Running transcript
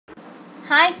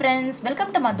Hi friends,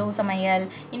 welcome to Madhu Samayal.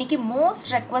 இன்னைக்கு most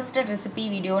requested recipe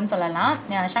வீடியோன்னு சொல்லலாம்.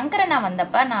 சங்கரனா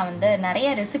வந்தப்ப நான் வந்து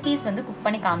நிறைய ரெசிபீஸ் வந்து குக்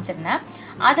பண்ணி காமிச்சிருந்தேன்.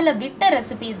 அதில் விட்ட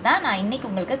ரெசிபீஸ் தான் நான் இன்னைக்கு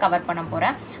உங்களுக்கு கவர் பண்ண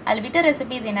போகிறேன். அதில் விட்ட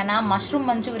ரெசிபீஸ் என்னென்னா மஷ்ரூம்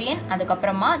மஞ்சூரியன்,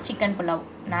 அதுக்கப்புறமா சிக்கன் புலாவ்.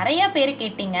 நிறைய பேர்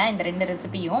கேட்டிங்க இந்த ரெண்டு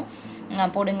ரெசிபியும்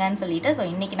போடுங்கன்னு சொல்லிட்டு.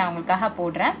 ஸோ இன்றைக்கி நான் உங்களுக்காக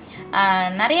போடுறேன்.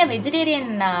 நிறைய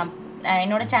வெஜிடேரியன்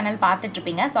என்னோட சேனல்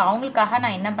பார்த்துட்ருப்பீங்க. ஸோ அவங்களுக்காக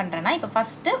நான் என்ன பண்ணுறேன்னா இப்போ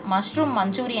ஃபஸ்ட்டு மஷ்ரூம்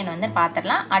மஞ்சூரியன் வந்து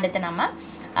பார்த்துடலாம். அடுத்து நம்ம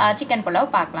சிக்கன் புலாவ்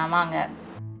பார்க்கலாம் வாங்க.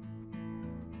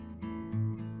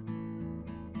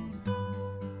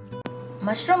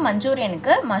 மஷ்ரூம்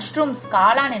மஞ்சூரியனுக்கு மஷ்ரூம்ஸ்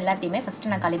காளான் எல்லாத்தையுமே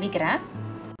ஃபஸ்ட்டு நான் கழுவிக்கிறேன்.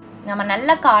 நம்ம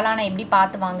நல்ல காளானை எப்படி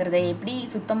பார்த்து வாங்குறது, எப்படி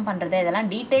சுத்தம் பண்ணுறது,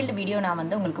 இதெல்லாம் டீட்டெயில்டு வீடியோ நான்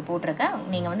வந்து உங்களுக்கு போட்டிருக்கேன்.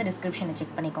 நீங்கள் வந்து டிஸ்கிரிப்ஷனை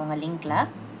செக் பண்ணிக்கோங்க லிங்க்கில்.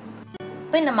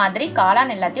 இப்போ இந்த மாதிரி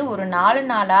காளான் எல்லாத்தையும் ஒரு 4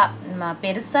 நாளாக,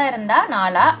 பெருசாக இருந்தால்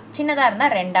 4, சின்னதாக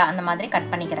இருந்தால் 2 அந்த மாதிரி கட்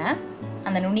பண்ணிக்கிறேன்.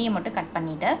 அந்த நுனியை மட்டும் கட்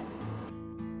பண்ணிவிட்டு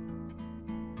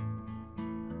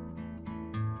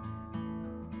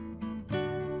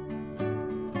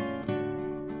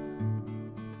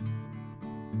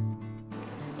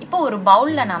இப்போ ஒரு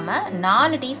பவுலில் நம்ம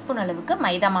 4 டீஸ்பூன் அளவுக்கு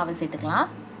மைதா மாவு சேர்த்துக்கலாம்.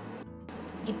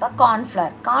 இப்போ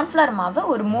கார்ன்ஃப்ளவர் மாவு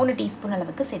ஒரு 3 டீஸ்பூன்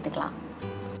அளவுக்கு சேர்த்துக்கலாம்.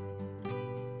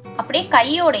 அப்படியே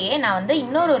கையோடையே நான் வந்து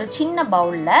இன்னொரு சின்ன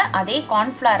பவுலில் அதே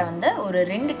கார்ன்ஃப்ளவரை வந்து ஒரு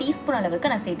 2 டீஸ்பூன்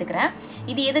அளவுக்கு நான் சேர்த்துக்கிறேன்.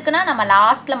 இது எதுக்குன்னா நம்ம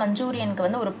லாஸ்ட்டில் மஞ்சூரியனுக்கு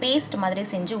வந்து ஒரு பேஸ்ட் மாதிரி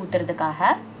செஞ்சு ஊற்றுறதுக்காக.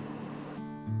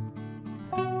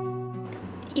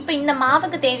 இப்போ இந்த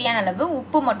மாவுக்கு தேவையான அளவு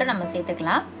உப்பு மட்டும் நம்ம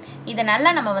சேர்த்துக்கலாம். இதை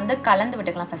நல்லா நம்ம வந்து கலந்து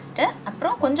விட்டுக்கலாம் ஃபஸ்ட்டு.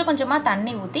 அப்புறம் கொஞ்சம் கொஞ்சமாக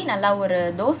தண்ணி ஊற்றி நல்லா ஒரு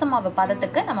தோசை மாவு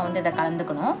பதத்துக்கு நம்ம வந்து இதை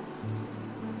கலந்துக்கணும்.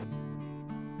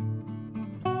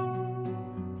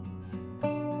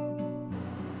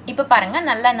 இப்போ பாருங்கள்,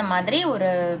 நல்லா இந்த மாதிரி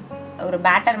ஒரு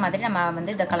பேட்டர் மாதிரி நம்ம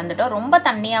வந்து இதை கலந்துட்டோம். ரொம்ப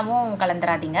தண்ணியாகவும்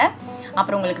கலந்துடாதீங்க,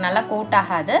 அப்புறம் உங்களுக்கு நல்லா கோட்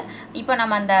ஆகாது. இப்போ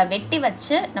நம்ம அந்த வெட்டி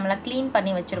வச்சு நம்மளை க்ளீன்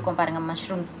பண்ணி வச்சுருக்கோம் பாருங்கள்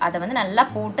மஷ்ரூம்ஸ், அதை வந்து நல்லா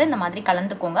போட்டு இந்த மாதிரி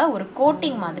கலந்துக்கோங்க. ஒரு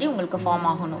கோட்டிங் மாதிரி உங்களுக்கு ஃபார்ம்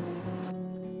ஆகணும்.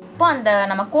 இப்போ அந்த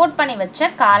நம்ம கோட் பண்ணி வச்ச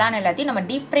காளான் எல்லாத்தையும் நம்ம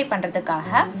டீப் ஃப்ரை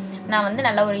பண்ணுறதுக்காக நான் வந்து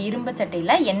நல்லா ஒரு இரும்பு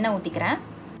சட்டியில் எண்ணெய் ஊற்றிக்கிறேன்.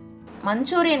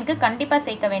 மஞ்சூரியனுக்கு கண்டிப்பாக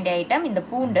சேர்க்க வேண்டிய ஐட்டம் இந்த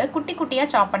பூண்டு. குட்டி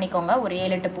குட்டியாக சாப் பண்ணிக்கோங்க, ஒரு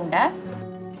 7-8 பூண்டை.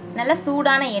 நல்லா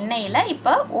சூடான எண்ணெயில்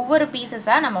இப்போ ஒவ்வொரு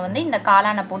பீசஸாக நம்ம வந்து இந்த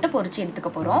காளானை போட்டு பொரிச்சு எடுத்துக்க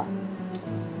போகிறோம்.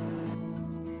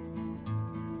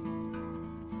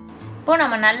 இப்போ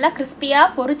நம்ம நல்லா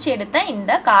கிறிஸ்பியாக பொரிச்சு எடுத்த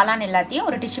இந்த காளான் எல்லாத்தையும்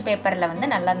ஒரு டிஷ்யூ பேப்பரில்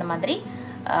வந்து நல்லா இந்த மாதிரி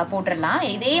போட்டுடலாம்.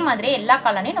 இதே மாதிரி எல்லா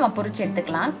காளானையும் நம்ம பொரிச்சு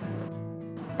எடுத்துக்கலாம்.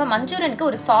 இப்போ மஞ்சூரியனுக்கு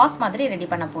ஒரு சாஸ் மாதிரி ரெடி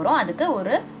பண்ண போகிறோம். அதுக்கு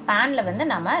ஒரு பேனில் வந்து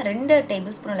நம்ம 2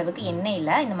 டேபிள் ஸ்பூன் அளவுக்கு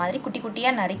எண்ணெயில் இந்த மாதிரி குட்டி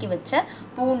குட்டியாக நறுக்கி வச்ச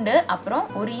பூண்டு, அப்புறம்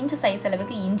 1 இன்ச்சு சைஸ்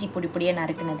அளவுக்கு இஞ்சி பொடி பொடியாக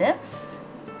நறுக்குனது,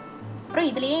 அப்புறம்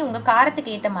இதுலேயே உங்கள்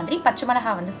காரத்துக்கு ஏற்ற மாதிரி பச்சை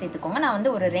மிளகாய் வந்து சேர்த்துக்கோங்க. நான்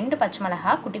வந்து ஒரு 2 பச்சை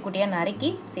மிளகாய் குட்டி குட்டியாக நறுக்கி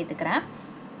சேர்த்துக்கிறேன்.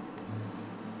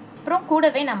 அப்புறம்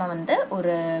கூடவே நம்ம வந்து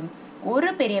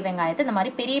ஒரு பெரிய வெங்காயத்தை இந்த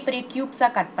மாதிரி பெரிய பெரிய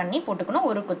க்யூப்ஸாக கட் பண்ணி போட்டுக்கணும்.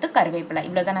 ஒரு கொத்து கருவேப்பிலை,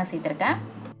 இவ்வளோ தான் நான் சேர்த்துருக்கேன்.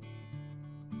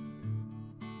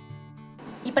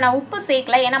 இப்போ நான் உப்பு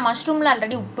சேர்க்கல, ஏன்னா மஷ்ரூமில்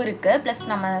ஆல்ரெடி உப்பு இருக்குது. ப்ளஸ்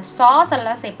நம்ம சாஸ்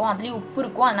எல்லாம் சேர்ப்போம், அதுலேயும் உப்பு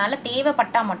இருக்கும். அதனால்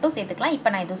தேவைப்பட்டால் மட்டும் சேர்த்துக்கலாம். இப்போ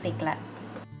நான் எதுவும் சேர்க்கல.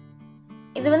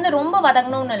 இது வந்து ரொம்ப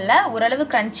வதங்கணும்னு இல்லை, ஓரளவு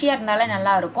க்ரன்ச்சியாக இருந்தாலே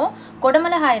நல்லாயிருக்கும்.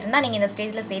 கொடமிளகாய் இருந்தால் நீங்கள் இந்த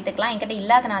ஸ்டேஜில் சேர்த்துக்கலாம். என்கிட்ட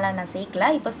இல்லாதனால நான் சேர்க்கல.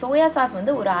 இப்போ சோயா சாஸ்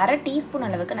வந்து ஒரு 1/2 டீஸ்பூன்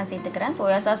அளவுக்கு நான் சேர்த்துக்கிறேன்.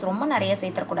 சோயா சாஸ் ரொம்ப நிறைய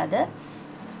சேர்த்துக்கூடாது.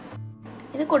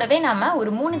 இது கூடவே நம்ம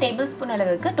ஒரு 3 டேபிள் ஸ்பூன்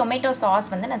அளவுக்கு டொமேட்டோ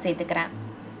சாஸ் வந்து நான் சேர்த்துக்கிறேன்.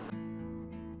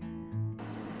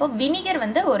 இப்போ வினிகர்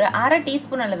வந்து ஒரு 1/2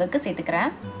 டீஸ்பூன் அளவுக்கு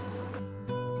சேர்த்துக்கிறேன்.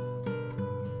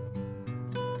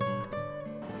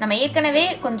 நம்ம ஏற்கனவே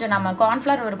கொஞ்சம் நம்ம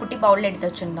கார்ன்ஃப்ளவர் ஒரு குட்டி பவுலில் எடுத்து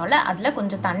வச்சுருந்தோம்ல, அதில்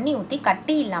கொஞ்சம் தண்ணி ஊற்றி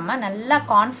கட்டி இல்லாமல் நல்லா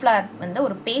கார்ன்ஃப்ளவர் வந்து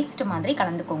ஒரு பேஸ்ட் மாதிரி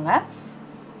கலந்துக்கோங்க.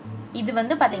 இது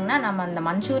வந்து பார்த்திங்கன்னா நம்ம அந்த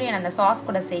மஞ்சூரியன் அந்த சாஸ்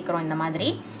கூட சேர்க்குறோம். இந்த மாதிரி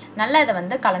நல்லா இதை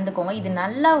வந்து கலந்துக்கோங்க. இது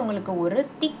நல்லா உங்களுக்கு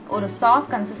ஒரு சாஸ்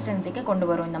கன்சிஸ்டன்சிக்கு கொண்டு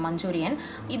வரும் இந்த மஞ்சூரியன்.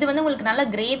 இது வந்து உங்களுக்கு நல்லா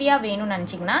கிரேவியாக வேணும்னு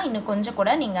நினச்சிங்கன்னா இன்னும் கொஞ்சம் கூட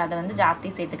நீங்கள் அதை வந்து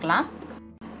ஜாஸ்தி சேர்த்துக்கலாம்.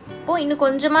 இப்போது இன்னும்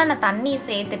கொஞ்சமாக நான் தண்ணி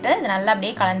சேர்த்துட்டு இது நல்லா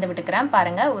அப்படியே கலந்து விட்டுக்கிறேன்.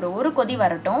 பாருங்கள், ஒரு கொதி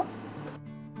வரட்டும்.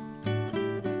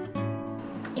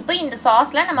 இப்போ இந்த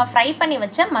சாஸில் நம்ம ஃப்ரை பண்ணி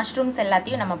வச்ச மஷ்ரூம்ஸ்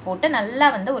எல்லாத்தையும் நம்ம போட்டு நல்லா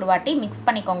வந்து ஒரு வாட்டி மிக்ஸ்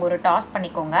பண்ணிக்கோங்க, ஒரு டாஸ்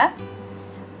பண்ணிக்கோங்க.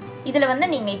 இதில் வந்து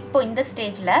நீங்கள் இப்போ இந்த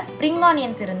ஸ்டேஜில் ஸ்ப்ரிங்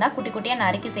ஆனியன்ஸ் இருந்தால் குட்டி குட்டியாக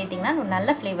நறுக்கி சேர்த்திங்கன்னா ஒரு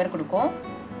நல்ல ஃப்ளேவர் கொடுக்கும்.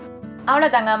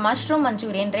 அவ்வளோதாங்க, மஷ்ரூம்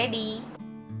மஞ்சூரியன் ரெடி.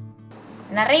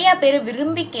 நிறையா பேர்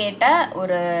விரும்பி கேட்ட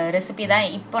ஒரு ரெசிபி தான்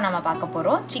இப்போ நம்ம பார்க்க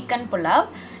போகிறோம், சிக்கன் புலாவ்.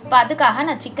 இப்போ அதுக்காக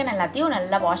நான் சிக்கன் எல்லாத்தையும்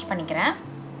நல்லா வாஷ் பண்ணிக்கிறேன்.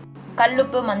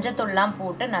 கல்லுப்பு மஞ்சத்தூள்லாம்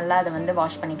போட்டு நல்லா அதை வந்து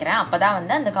வாஷ் பண்ணிக்கிறேன். அப்போ தான்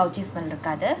வந்து அந்த கவுச்சி ஸ்மெல்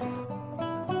இருக்காது.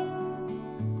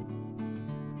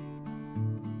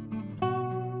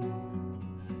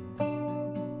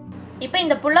 இப்போ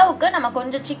இந்த புலாவுக்கு நம்ம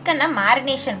கொஞ்சம் சிக்கனை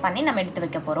மேரினேஷன் பண்ணி நம்ம எடுத்து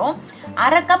வைக்க போகிறோம்.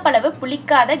 1/2 கப் அளவு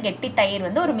புளிக்காத கெட்டி தயிர்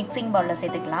வந்து ஒரு மிக்சிங் பவுலில்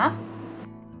சேர்த்துக்கலாம்.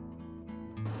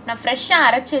 நான் ஃப்ரெஷ்ஷாக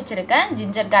அரைச்சி வச்சுருக்கேன்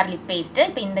ஜிஞ்சர் கார்லிக் பேஸ்ட்டு.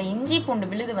 இப்போ இந்த இஞ்சி பூண்டு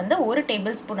விழுது வந்து 1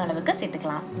 டேபிள் ஸ்பூன் அளவுக்கு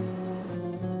சேர்த்துக்கலாம்.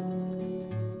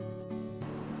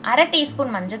 1/2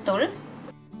 டீஸ்பூன் மஞ்சத்தூள்,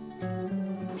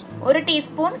 1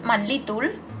 டீஸ்பூன் மல்லித்தூள்,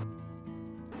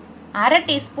 1/2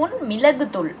 டீஸ்பூன்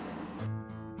மிளகுத்தூள்.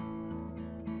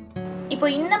 இப்போ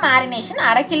இந்த மேரினேஷன்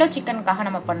 1/2 கிலோ சிக்கனுக்காக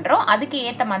நம்ம பண்ணுறோம். அதுக்கு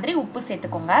ஏற்ற மாதிரி உப்பு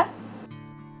சேர்த்துக்கோங்க.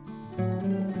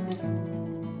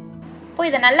 இப்போ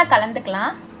இதை நல்லா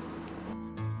கலந்துக்கலாம்.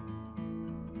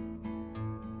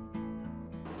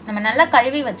 நம்ம நல்லா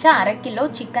கழுவி வச்ச 1/2 கிலோ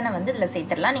சிக்கனை வந்து இதில்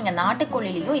சேர்த்துடலாம். நீங்கள்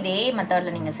நாட்டுக்கோழிலையும் இதே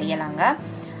மெத்தடில் நீங்கள் செய்யலாங்க.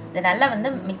 இது நல்லா வந்து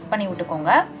மிக்ஸ் பண்ணி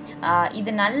விட்டுக்கோங்க.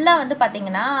 இது நல்லா வந்து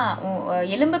பார்த்தீங்கன்னா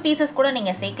எலும்பு பீசஸ் கூட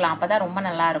நீங்கள் சேர்க்கலாம். அப்போ தான் ரொம்ப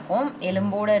நல்லாயிருக்கும்.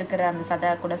 எலும்போடு இருக்கிற அந்த சதை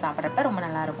கூட சாப்பிட்றப்ப ரொம்ப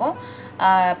நல்லாயிருக்கும்.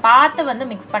 பார்த்து வந்து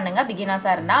மிக்ஸ் பண்ணுங்கள்.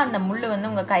 பிகினர்ஸாக இருந்தால் அந்த முள் வந்து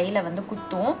உங்கள் கையில் வந்து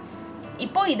குத்தும்.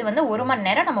 இப்போது இது வந்து 1 மணி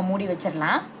நேரம் நம்ம மூடி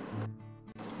வச்சிடலாம்.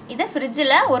 இதை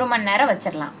ஃப்ரிட்ஜில் 1 மணி நேரம்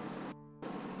வச்சிடலாம்.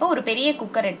 இப்போ ஒரு பெரிய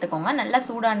குக்கர் எடுத்துக்கோங்க. நல்லா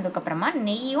சூடானதுக்கப்புறமா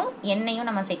நெய்யும் எண்ணெயும்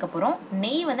நம்ம சேர்க்க போகிறோம்.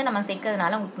 நெய் வந்து நம்ம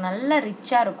சேர்க்கறதுனால உங்களுக்கு நல்லா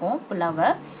ரிச்சாக இருக்கும் புலாவை.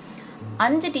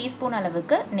 5 டீஸ்பூன்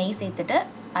அளவுக்கு நெய் சேர்த்துட்டு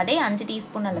அதே 5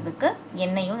 டீஸ்பூன் அளவுக்கு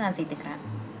எண்ணெயும் நான் சேர்த்துக்கிறேன்.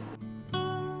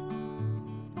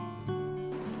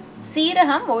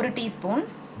 சீரகம் 1 டீஸ்பூன்,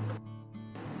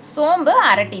 சோம்பு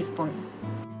 1/2 டீஸ்பூன்,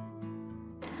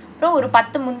 அப்புறம் ஒரு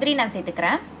 10 முந்திரி நான்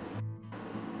சேர்த்துக்கிறேன்.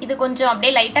 இது கொஞ்சம்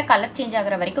அப்படியே லைட்டாக கலர் சேஞ்ச்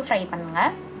ஆகிற வரைக்கும் ஃப்ரை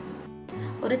பண்ணுங்கள்.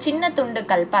 ஒரு சின்ன துண்டு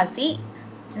கல்பாசி,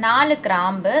 4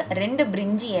 கிராம்பு, 2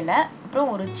 பிரிஞ்சி இலை, அப்புறம்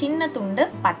ஒரு சின்ன துண்டு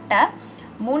பட்டை,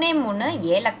 3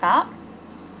 ஏலக்காய்,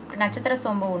 நட்சத்திர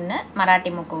சோம்பு 1, மராட்டி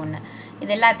மூக்கு 1.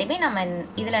 இது எல்லாத்தையுமே நம்ம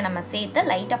இதில் நம்ம சேர்த்து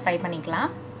லைட்டாக ஃப்ரை பண்ணிக்கலாம்.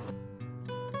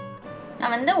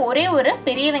 நான் வந்து ஒரே ஒரு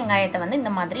பெரிய வெங்காயத்தை வந்து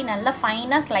இந்த மாதிரி நல்லா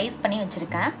ஃபைனாக ஸ்லைஸ் பண்ணி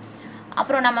வச்சுருக்கேன்.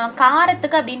 அப்புறம் நம்ம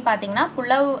காரத்துக்கு அப்படின்னு பார்த்தீங்கன்னா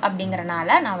புலாவ்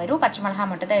அப்படிங்கிறனால நான் வெறும் பச்சை மிளகா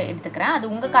மட்டும் தான் எடுத்துக்கிறேன். அது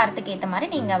உங்கள் காரத்துக்கு ஏற்ற மாதிரி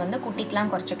நீங்கள் வந்து குட்டிக்கலாம்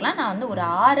குறைச்சிக்கலாம். நான் வந்து ஒரு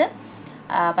 6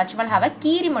 பச்சை மிளகாவை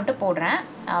கீரி மட்டும் போடுறேன்.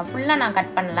 ஃபுல்லாக நான்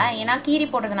கட் பண்ணல. ஏன்னா கீரி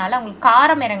போடுறதுனால உங்களுக்கு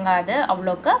காரம் இறங்காது,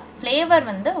 அவ்வளோக்கு ஃப்ளேவர்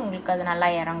வந்து உங்களுக்கு அது நல்லா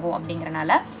இறங்கும்.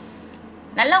 அப்படிங்கிறனால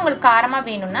நல்லா உங்களுக்கு காரமாக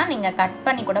வேணும்னா நீங்கள் கட்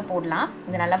பண்ணி கூட போடலாம்.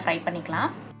 இது நல்லா ஃப்ரை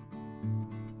பண்ணிக்கலாம்.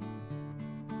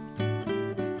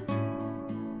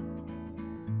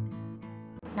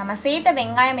 நம்ம சேர்த்த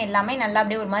வெங்காயம் எல்லாமே நல்லா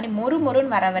அப்படியே ஒரு மாதிரி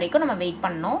மொறுன்னு வர வரைக்கும் நம்ம வெயிட்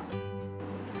பண்ணணும்.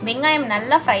 வெங்காயம்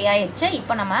நல்லா ஃப்ரை ஆயிடுச்சு.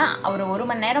 இப்போ நம்ம ஒரு 1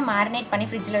 மணி நேரம் மேரினேட் பண்ணி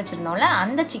ஃப்ரிட்ஜில் வச்சுருந்தோம்ல,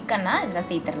 அந்த சிக்கனை இதில்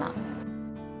சேர்த்துடலாம்.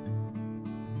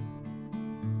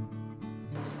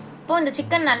 இப்போ இந்த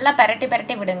சிக்கன் நல்லா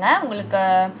பெரட்டி விடுங்க. உங்களுக்கு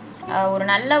ஒரு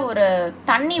நல்ல ஒரு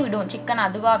தண்ணி விடும், சிக்கன்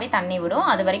அதுவாகவே தண்ணி விடும்.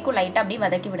 அது வரைக்கும் லைட்டாக அப்படியே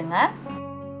வதக்கி விடுங்க.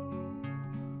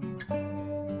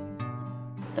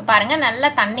 இப்போ பாருங்கள்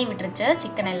நல்லா தண்ணி விட்டுருச்சு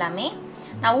சிக்கன் எல்லாமே.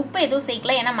 நான் உப்பு எதுவும்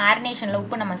சேர்க்கல, ஏன்னா மேரினேஷனில்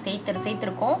உப்பு நம்ம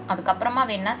சேர்த்துருக்கோம். அதுக்கப்புறமா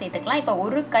வேணால் சேர்த்துக்கலாம். இப்போ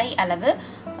 1 கை அளவு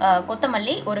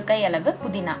கொத்தமல்லி, 1 கை அளவு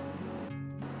புதினா,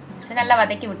 இது நல்லா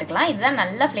வதக்கி விட்டுக்கலாம். இதுதான்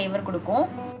நல்ல ஃப்ளேவர் கொடுக்கும்.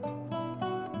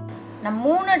 நான்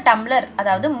 3 டம்ளர்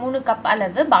அதாவது 3 கப்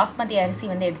அளவு பாஸ்மதி அரிசி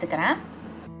வந்து எடுத்துக்கிறேன்.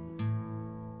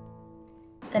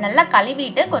 இதை நல்லா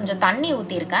கழுவிட்டு கொஞ்சம் தண்ணி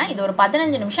ஊற்றிருக்கேன். இது ஒரு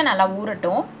 15 நிமிஷம் நல்லா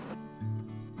ஊறட்டும்.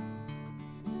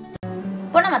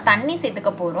 இப்போ நம்ம தண்ணி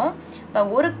சேர்த்துக்க போகிறோம். இப்போ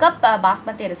 1 கப்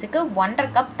பாஸ்மதி அரிசிக்கு 1.5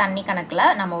 கப் தண்ணி கணக்கில்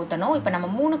நம்ம ஊற்றணும். இப்போ நம்ம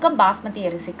 3 கப் பாஸ்மதி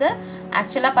அரிசிக்கு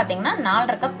ஆக்சுவலாக பார்த்தீங்கன்னா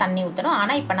 4.5 கப் தண்ணி ஊற்றணும்.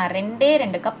 ஆனால் இப்போ நான்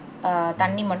 2 கப்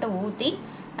தண்ணி மட்டும் ஊற்றி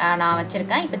நான்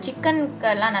வச்சுருக்கேன். இப்போ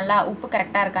சிக்கனுக்கெல்லாம் நல்லா உப்பு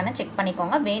கரெக்டாக இருக்கான்னு செக்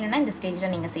பண்ணிக்கோங்க. வேணும்னா இந்த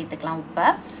ஸ்டேஜில் நீங்கள் சேர்த்துக்கலாம் உப்பை.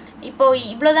 இப்போது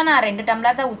இவ்வளோ தான், நான் 2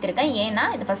 டம்ளர் தான் ஊற்றிருக்கேன். ஏன்னா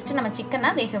இது ஃபஸ்ட்டு நம்ம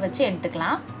சிக்கனை வேக வச்சு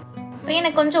எடுத்துக்கலாம். இப்போ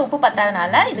எனக்கு கொஞ்சம் உப்பு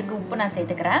பத்தாதனால இதுக்கு உப்பு நான்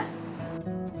சேர்த்துக்கிறேன்.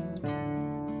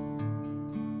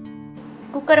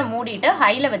 குக்கரை மூடிட்டு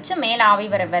ஹையில் வச்சு மேலே ஆவி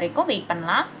வர வரைக்கும் வெயிட்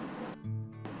பண்ணலாம்.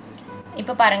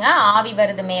 இப்போ பாருங்கள் ஆவி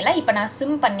வருது மேலே. இப்போ நான்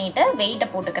சிம் பண்ணிவிட்டு வெயிட்டை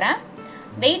போட்டுக்கிறேன்.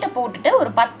 வெயிட்டை போட்டுட்டு ஒரு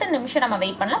 10 நிமிஷம் நம்ம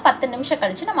வெயிட் பண்ணலாம். 10 நிமிஷம்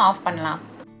கழித்து நம்ம ஆஃப் பண்ணலாம்.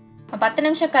 10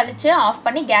 நிமிஷம் கழித்து ஆஃப்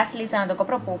பண்ணி கேஸ் ரிலீஸ்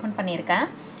ஆனதுக்கப்புறம் ஓப்பன் பண்ணியிருக்கேன்.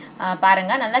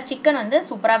 பாருங்கள் நல்லா சிக்கன் வந்து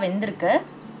சூப்பராக வெந்திருக்கு.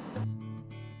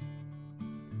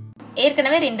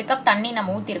 ஏற்கனவே 2 கப் தண்ணி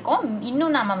நம்ம ஊற்றிருக்கோம்.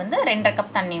 இன்னும் நம்ம வந்து 2.5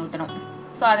 கப் தண்ணி ஊற்றணும்.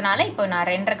 ஸோ அதனால் இப்போ நான்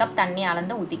 2.5 கப் தண்ணி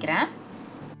அளந்து ஊற்றிக்கிறேன்.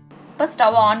 இப்போ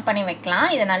ஸ்டவ் ஆன் பண்ணி வைக்கலாம்.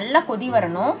 இது நல்லா கொதி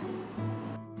வரணும்.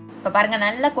 இப்போ பாருங்கள்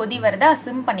நல்லா கொதி வருதா,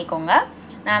 சிம் பண்ணிக்கோங்க.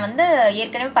 நான் வந்து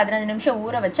ஏற்கனவே 15 நிமிஷம்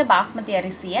ஊற வச்ச பாஸ்மதி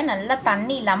அரிசியை நல்லா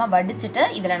தண்ணி இல்லாமல் வடிச்சிட்டு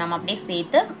இதில் நம்ம அப்படியே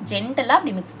சேர்த்து ஜென்டலாக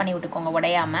அப்படி மிக்ஸ் பண்ணி விட்டுக்கோங்க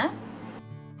உடையாமல்.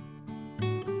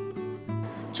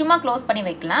 சும்மா க்ளோஸ் பண்ணி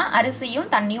வைக்கலாம். அரிசியும்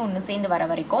தண்ணியும் ஒன்று சேர்ந்து வர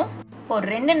வரைக்கும். இப்போ ஒரு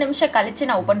 2 நிமிஷம் கழித்து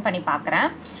நான் ஓப்பன் பண்ணி பார்க்குறேன்.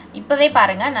 இப்போவே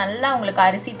பாருங்கள் நல்லா உங்களுக்கு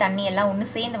அரிசி தண்ணி எல்லாம் ஒன்று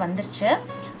சேர்ந்து வந்துருச்சு.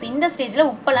 ஸோ இந்த ஸ்டேஜில்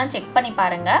உப்பெல்லாம் செக் பண்ணி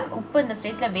பாருங்கள். உப்பு இந்த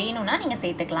ஸ்டேஜில் வேணும்னா நீங்கள்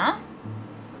சேர்த்துக்கலாம்.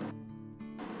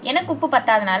 எனக்கு உப்பு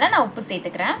பத்தாதனால நான் உப்பு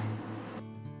சேர்த்துக்கிறேன்.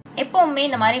 எப்போவுமே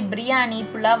இந்த மாதிரி பிரியாணி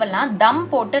புலாவெல்லாம் தம்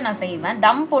போட்டு நான் செய்வேன்.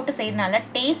 தம் போட்டு செய்யறதுனால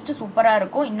டேஸ்ட்டு சூப்பராக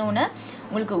இருக்கும். இன்னொன்று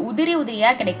உங்களுக்கு உதிரி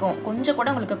உதிரியாக கிடைக்கும், கொஞ்சம் கூட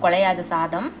உங்களுக்கு குலையாது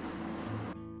சாதம்.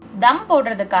 தம்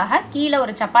போடுறதுக்காக கீழே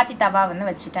ஒரு சப்பாத்தி தவா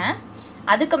வந்து வச்சுட்டேன்.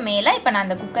 அதுக்கு மேலே இப்போ நான்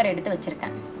அந்த குக்கர் எடுத்து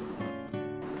வச்சுருக்கேன்.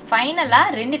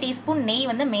 ஃபைனலாக 2 டீஸ்பூன் நெய்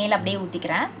வந்து மேலே அப்படியே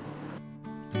ஊற்றிக்கிறேன்.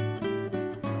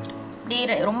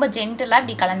 அப்படியே ரொம்ப ஜென்டலாக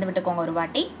இப்படி கலந்து விட்டுக்கோங்க ஒரு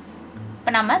வாட்டி.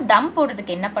 இப்போ நம்ம தம்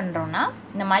போடுறதுக்கு என்ன பண்ணுறோன்னா,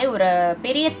 இந்த மாதிரி ஒரு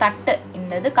பெரிய தட்டு,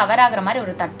 இந்த இது கவர் ஆகிற மாதிரி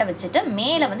ஒரு தட்டை வச்சுட்டு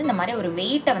மேலே வந்து இந்த மாதிரி ஒரு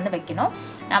வெயிட்டை வந்து வைக்கணும்.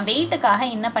 நான் வெயிட்டுக்காக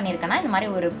என்ன பண்ணியிருக்கேன்னா, இந்த மாதிரி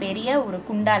ஒரு பெரிய ஒரு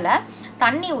குண்டால்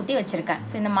தண்ணி ஊற்றி வச்சுருக்கேன்.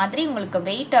 ஸோ இந்த மாதிரி உங்களுக்கு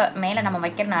வெயிட்டை மேலே நம்ம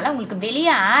வைக்கிறனால உங்களுக்கு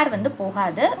வெளியே ஏர் வந்து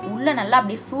போகாது, உள்ளே நல்லா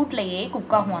அப்படியே சூட்லேயே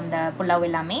குக் ஆகும் அந்த புலாவ்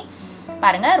எல்லாமே.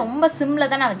 பாருங்கள், ரொம்ப சிம்மில்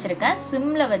தான் நான் வச்சுருக்கேன்.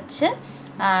 சிம்மில் வச்சு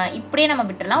இப்படியே நம்ம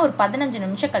விட்டுடலாம். ஒரு 15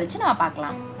 நிமிஷம் கழித்து நம்ம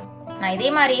பார்க்கலாம். நான் இதே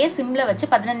மாதிரியே சிம்மில் வச்சு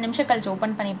 15 நிமிஷம் கழிச்சு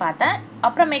ஓப்பன் பண்ணி பார்த்தேன்.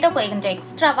 அப்புறமேட்டா கொஞ்சம்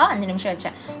எக்ஸ்ட்ராவாக 5 நிமிஷம்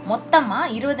வச்சேன்.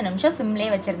 மொத்தமாக 20 நிமிஷம் சிம்லேயே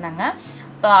வச்சுருந்தாங்க.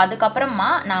 இப்போ அதுக்கப்புறமா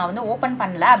நான் வந்து ஓப்பன்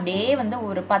பண்ணல, அப்படியே வந்து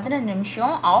ஒரு 15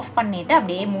 நிமிஷம் ஆஃப் பண்ணிவிட்டு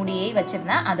அப்படியே மூடியே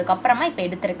வச்சுருந்தேன். அதுக்கப்புறமா இப்போ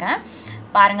எடுத்திருக்கேன்.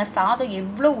 பாருங்கள், சாதம்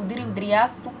எவ்வளோ உதிரி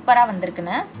உதிரியாக சூப்பராக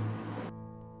வந்திருக்குன்னு.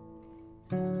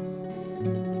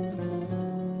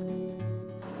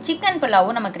 சிக்கன்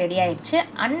புலாவும் நமக்கு ரெடி ஆயிடுச்சு.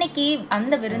 அன்னைக்கு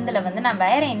அந்த விருந்தில் வந்து நான்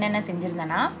வேறு என்னென்ன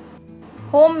செஞ்சுருந்தேன்னா,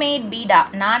 ஹோம்மேட் பீடா,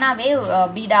 நானாகவே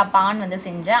பீடா பான் வந்து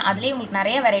செஞ்சேன். அதுலேயே உங்களுக்கு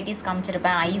நிறைய வெரைட்டிஸ்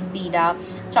காமிச்சிருப்பேன். ஐஸ் பீடா,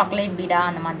 சாக்லேட் பீடா,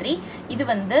 அந்த மாதிரி. இது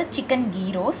வந்து சிக்கன் கீ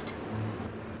ரோஸ்ட்.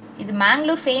 இது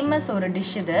மேங்களூர் ஃபேமஸ் ஒரு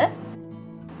டிஷ். இது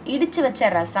இடித்து வச்ச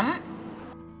ரசம்,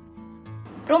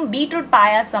 அப்புறம் பீட்ரூட்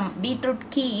பாயாசம், பீட்ரூட்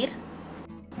கீர்.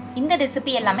 இந்த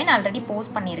ரெசிபி எல்லாமே நான் ஆல்ரெடி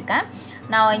போஸ்ட் பண்ணியிருக்கேன்.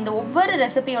 நான் இந்த ஒவ்வொரு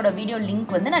ரெசிபியோட வீடியோ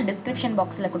லிங்க் வந்து நான் டிஸ்கிரிப்ஷன்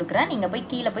பாக்ஸில் கொடுக்குறேன். நீங்கள் போய்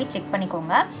கீழே போய் செக்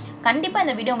பண்ணிக்கோங்க. கண்டிப்பாக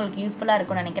இந்த வீடியோ உங்களுக்கு யூஸ்ஃபுல்லாக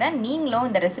இருக்கும்னு நினைக்கிறேன். நீங்களும்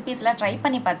இந்த ரெசிபிஸ்லாம் ட்ரை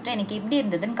பண்ணி பார்த்துட்டு எனக்கு எப்படி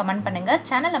இருந்ததுன்னு கமெண்ட் பண்ணுங்கள்.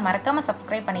 சேனலை மறக்காமல்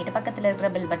சப்ஸ்கிரைப் பண்ணிவிட்டு பக்கத்தில் இருக்கிற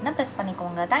பெல் பட்டனை ப்ரெஸ்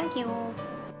பண்ணிக்கோங்க. தேங்க்யூ.